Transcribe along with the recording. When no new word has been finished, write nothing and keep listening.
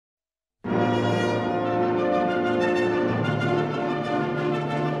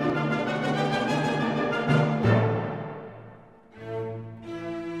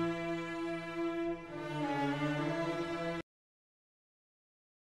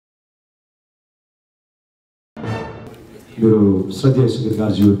मेरो श्रद्धेय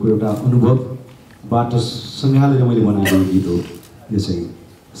सङ्गीतकारज्यूहरूको एउटा अनुभवबाट सँगालेर मैले बनाएको गीत हो यो चाहिँ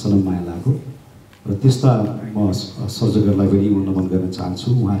सनम माया लागो र त्यस्ता म सर्जकहरूलाई पनि म नमन गर्न चाहन्छु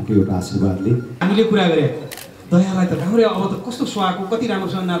उहाँहरूको एउटा आशीर्वादले हामीले कुरा गरे दयालाई त राम्रै अब त कस्तो सुहाएको कति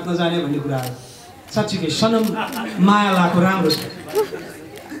राम्रोसँग नाच्न जाने भन्ने कुरा हो साँच्चीकै सनम माया लागो राम्रो छ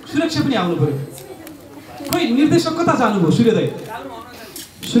सुरक्षा पनि आउनु पर्यो खोइ निर्देशक कता जानुभयो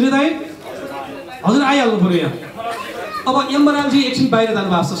सूर्यदाई हजुर आइहाल्नु पर्यो यहाँ अब एम्बरालजी एकछिन बाहिर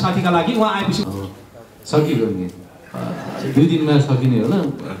जानुभएको छ साथीका लागि उहाँ आएपछि सकिगयो नि 2 दिनमा सकिने होला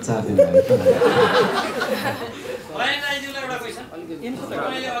 4 दिन लाग्यो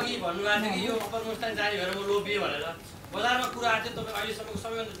मैले अघि भन्नुभएको थियो कि यो अपरमुस्तान जाने भएर म लोभिएँ भनेर बजारमा कुरा आएको थियो तपाईँ अहिलेसम्मको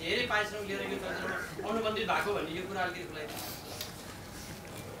सबैभन्दा धेरै पारिश्रमिक लिएर यो चलचित्रमा अनुबन्धित भएको भन्ने यो कुरा अलिकति खुलाइ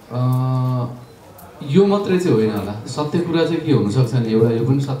यो मात्रै चाहिँ होइन होला सत्य कुरा चाहिँ के हुनसक्छ नि एउटा यो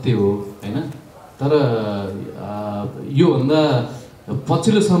पनि सत्य हो होइन तर योभन्दा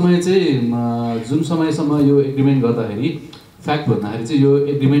पछिल्लो समय चाहिँ जुन समयसम्म यो एग्रिमेन्ट गर्दाखेरि फ्याक्ट भन्दाखेरि चाहिँ यो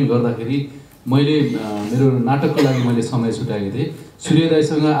एग्रिमेन्ट गर्दाखेरि मैले मेरो नाटकको लागि मैले समय छुट्याएको थिएँ सूर्य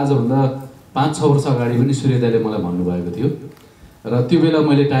दाइसँग आजभन्दा 5-6 वर्ष अगाडि पनि सूर्य दाइले मलाई भन्नुभएको थियो र त्यो बेला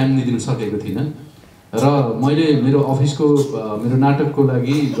मैले टाइम दिइदिन सकेको थिइनँ र मैले मेरो अफिसको मेरो नाटकको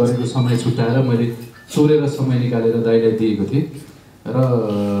लागि गरेको समय छुट्याएर मैले चोरेर समय निकालेर दाइलाई दिएको थिएँ र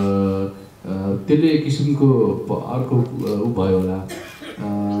त्यसले किसिमको अर्को भयो होला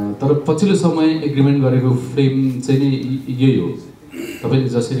तर पछिल्लो समय एग्रिमेन्ट गरेको फ्रेम चाहिँ नि यही हो तपाईँले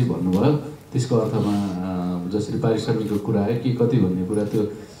जसरी भन्नुभयो त्यसको अर्थमा जसरी पारिश्रमिकको कुरा आयो के कति भन्ने कुरा त्यो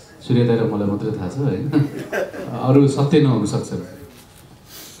सूर्य दाइ र मलाई मात्रै थाहा छ होइन अरू सत्य नहुन सक्छ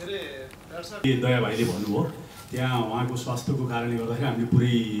दया भाइले भन्नुभयो त्यहाँ उहाँको स्वास्थ्यको कारणले गर्दाखेरि हामीले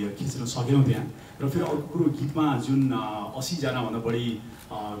पुरै खिच्न सकेनौँ त्यहाँ र फेरि अर्को कुरो गीतमा जुन 80 जनाभन्दा बढी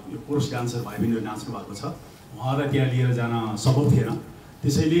यो कोरस डान्सर भाइ बहिनीहरू नाच्नु भएको छ उहाँलाई त्यहाँ लिएर जान सम्भव थिएन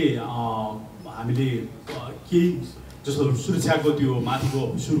त्यसैले हामीले केही जस्तो सुरक्षाको त्यो माथिको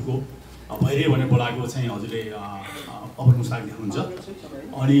सुरको भैरे भनेर बोलाएको चाहिँ हजुरले अपर मुस्ताक देख्नुहुन्छ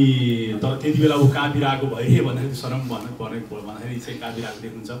अनि तर त्यति बेला ऊ काँपिरहेको भैरे भन्दाखेरि सनम भन्दाखेरि चाहिँ काँपिरहेको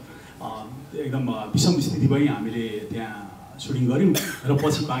देख्नुहुन्छ एकदम विषम स्थितिमै हामीले त्यहाँ सुटिङ गऱ्यौँ र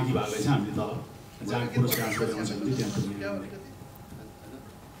पछि बाँकी भागलाई चाहिँ हामीले तल जहाँ कोरस डान्स गरेर सक्थ्यौँ त्यहाँ पुग्यौँ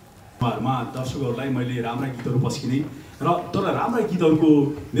उहाँहरूमा दर्शकहरूलाई मैले राम्रा गीतहरू पस्किने र तर राम्रा गीतहरूको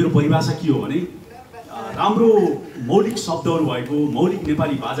मेरो परिभाषा के हो भने राम्रो मौलिक शब्दहरू भएको मौलिक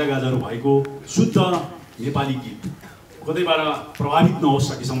नेपाली बाजागाजाहरू भएको शुद्ध नेपाली गीत कतैबाट प्रभावित नहोस्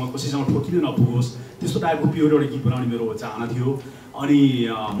सकेसम्म कसैसँग ठोकिन नपुगोस् त्यस्तो टाइपको प्योर एउटा गीत बनाउने मेरो चाहना थियो अनि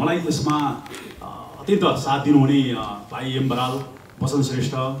मलाई यसमा अत्यन्त साथ दिनुहुने भाइ एम बराल बसन्त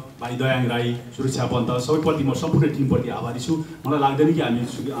श्रेष्ठ भाइ दयाहाङ राई सुरक्षा पन्त सबैप्रति म सम्पूर्ण टिमप्रति आभारी छु मलाई लाग्दैन कि हामी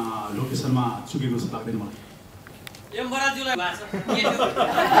लोकेसनमा चुकेको जस्तो लाग्दैन मलाई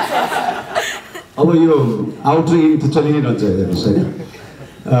अब यो आउटरिङ त चलि नै रहन्छ हेर्नुहोस् होइन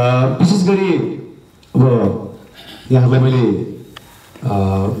विशेष गरी अब यहाँहरूलाई मैले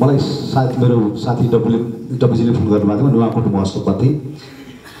मलाई मेरो साथी डब्लुजीले फोन गर्नुभएको थियो नुवाकोट महोत्सव कतै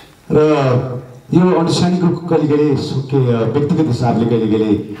र यो अनुसानीको कहिले कहिले व्यक्तिगत हिसाबले कहिले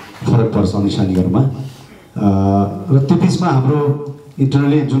कहिले फरक पर्छ अनुसानीहरूमा र त्यो बिचमा हाम्रो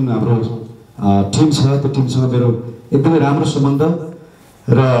इन्टरनली जुन हाम्रो टिम छ त्यो टिमसँग मेरो एकदमै राम्रो सम्बन्ध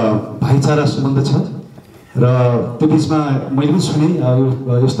र भाइचारा सम्बन्ध छ र त्यो बिचमा मैले पनि सुने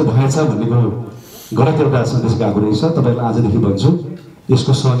यस्तो भएछ भन्नेको गलत एउटा सन्देश गएको रहेछ तपाईँलाई आजदेखि भन्छु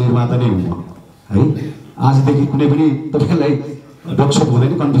यसको सहनिर्माता नै हुँ है आजदेखि कुनै पनि तपाईँलाई वर्कसप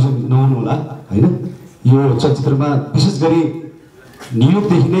हुँदैन कन्फ्युजन नहुनु होला होइन यो चलचित्रमा विशेष गरी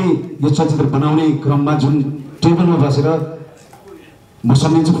नियोगदेखि नै यो चलचित्र बनाउने क्रममा जुन टेबलमा बसेर म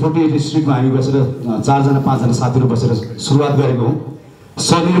सम्झिन्छु 48 स्ट्रिटमा हामी बसेर 4 जना 5 जना साथीहरू बसेर सुरुवात गरेको हौँ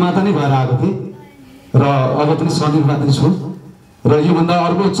सहनिर्माता नै भएर आएको थिएँ र अब पनि सहनिर्माता नै छु र योभन्दा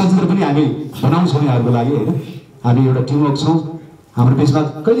अर्को चलचित्र पनि हामी बनाउँछौँ यहाँहरूको लागि होइन हामी एउटा टिमवर्क छौँ हाम्रो बिचमा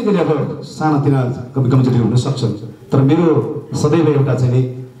कहिले कहिले अब सानातिना कमजोरी हुन सक्छ तर मेरो सदैव एउटा चाहिँ नि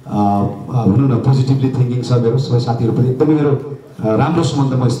भनौँ न पोजिटिभली थिङ्किङ छ मेरो सबै साथीहरूप्रति एकदमै मेरो राम्रो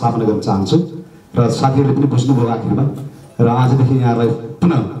सम्बन्ध म स्थापना गर्न चाहन्छु र साथीहरूले पनि बुझ्नुभयो आखिरमा र आजदेखि यहाँलाई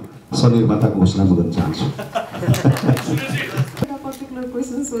पुनः सहनिर्माताको घोषणा म गर्न चाहन्छु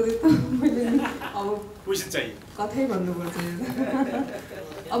क्वेसन सोधे त मैले अब क्वेसन चाहिए कथै भन्नुपर्छ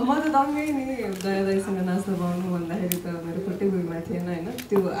अब म त दङ्गै नि दया दाइसँग नाच्न पाउनु भन्दाखेरि त मेरो खुट्टै भुइँमा थिएन होइन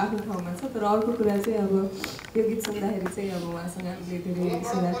त्यो आफ्नो ठाउँमा छ तर अर्को कुरा चाहिँ अब यो गीत सुन्दाखेरि चाहिँ अब उहाँसँग हामीले धेरै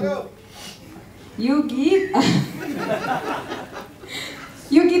सुनेको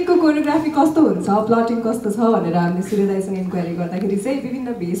यो गीतको कोरियोग्राफी कस्तो हुन्छ प्लटिङ कस्तो छ भनेर हामीले सूर्य दाइसँग इन्क्वायरी गर्दाखेरि चाहिँ विभिन्न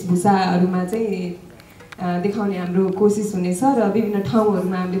वेशभूषाहरूमा चाहिँ देखाउने हाम्रो कोसिस हुनेछ र विभिन्न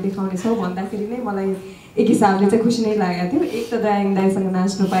ठाउँहरूमा हामीले देखाउनेछौँ भन्दाखेरि नै मलाई एक हिसाबले चाहिँ खुसी नै लागेको थियो। एक त दयाहाङ दाइसँग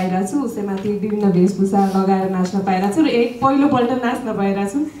नाच्न पाइरहेको छु, उसैमाथि विभिन्न वेशभूषा लगाएर नाच्न पाइरहेको छु र पहिलोपल्ट नाच्न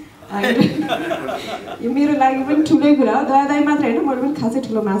पाइरहेको छु। यो मेरो लागि पनि ठुलै कुरा हो। दया दाइ मात्र होइन, मैले पनि खासै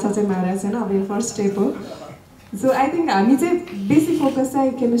ठुलो माछा चाहिँ मारेको छैन, अब यो फर्स्ट स्टेप हो। सो आई थिङ्क हामी चाहिँ बेसी फोकस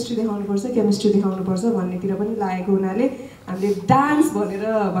चाहिँ केमिस्ट्री देखाउनुपर्छ भन्नेतिर पनि लागेको हुनाले हामीले डान्स भनेर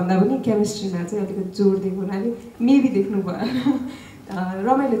भन्दा पनि केमिस्ट्रीमा चाहिँ अलिकति जोड दिएको हुनाले मेबी देख्नु भयो।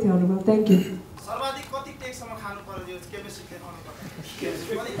 रमाइलो थियो अनुभव। Thank you. सर्वाधिक कति टेकसम्म खानु पर्यो यो केमिस्ट्री देखाउनु पर्यो?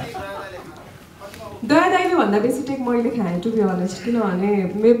 दया दाइले भन्दा बेसी टेक मैले खाएँ टु बी अनेस्ट, किनभने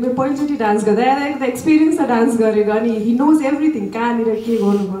मेरो पहिलोचोटि डान्स गर्दा दया दाइको त एक्सपिरियन्स छ डान्स गरेको, अनि हि नोज एभ्रिथिङ कहाँनिर के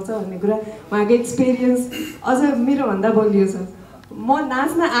गर्नुपर्छ भन्ने कुरा। उहाँको एक्सपिरियन्स अझ मेरोभन्दा बलियो छ। म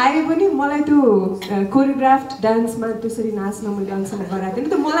नाच्न आए पनि मलाई त्यो कोरियोग्राफ्ड डान्समा त्यसरी नाच्न मैले अहिलेसम्म गराएको थिएँ नि,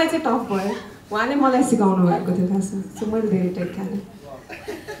 त मलाई चाहिँ टफ भयो। उहाँले मलाई सिकाउनु भएको थियो खासमा। सो मैले धेरै टेक खाएँ।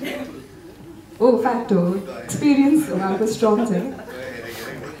 हो फ्याक्ट हो, एक्सपिरियन्स उहाँको स्ट्रङ छ।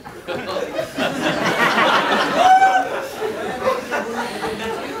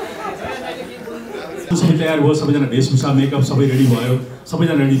 सबै तयार भयो, सबैजना वेशभूषा मेकअप सबै रेडी भयो,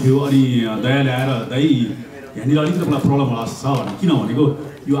 सबैजना रेडी थियो। अनि दयाले आएर दाइ यहाँनिर अलिकति मलाई प्रब्लम होला छ भने, किन भनेको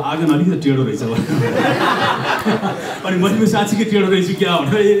यो आँगन अलिकति टेढो रहेछ अनि मैले साँच्चीकै टेढो रहेछ क्या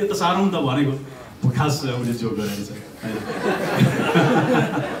भनेर यो त साह्रो त भनेको खास उसले जोड गरेको छ।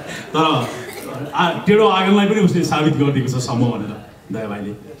 तर टेढो आँगनलाई पनि उसले साबित गरिदिएको छ सम्म भनेर दया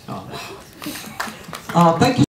भाइले।